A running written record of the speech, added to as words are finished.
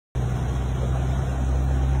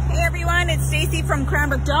it's Stacy from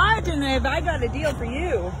Cranbrook Dodge, and I got a deal for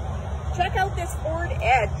you. Check out this Ford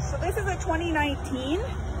Edge. So this is a 2019.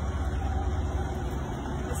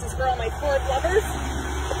 This is for all my Ford lovers.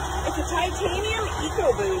 It's a titanium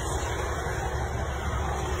EcoBoost.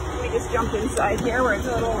 Let me just jump inside here where it's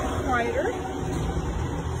a little quieter.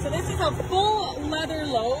 So this is a full leather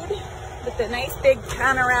load with a nice big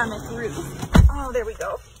panoramic roof. Oh, there we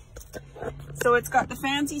go. So it's got the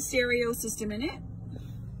fancy stereo system in it.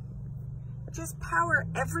 Just power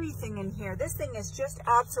everything in here. This thing is just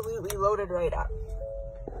absolutely loaded right up.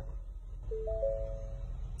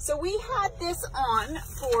 So we had this on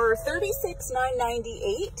for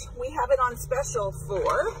 $36,998. We have it on special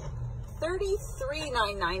for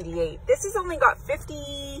 $33,998. This has only got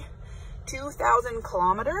 52,000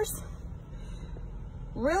 kilometers.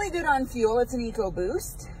 Really good on fuel. It's an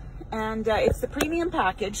EcoBoost, and it's the premium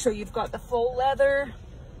package. So you've got the full leather,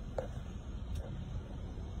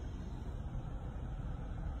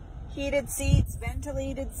 heated seats,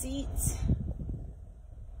 ventilated seats,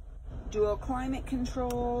 dual climate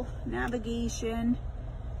control, navigation.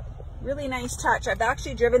 Really nice touch. I've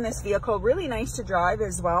actually driven this vehicle. Really nice to drive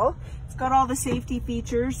as well. It's got all the safety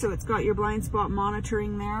features, so it's got your blind spot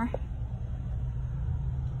monitoring there.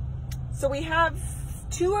 So we have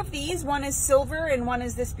two of these. One is silver and one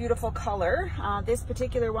is this beautiful color. This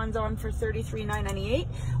particular one's on for $33,998.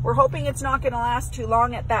 We're hoping it's not going to last too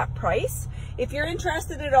long at that price. If you're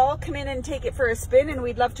interested at all, come in and take it for a spin, and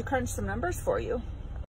we'd love to crunch some numbers for you.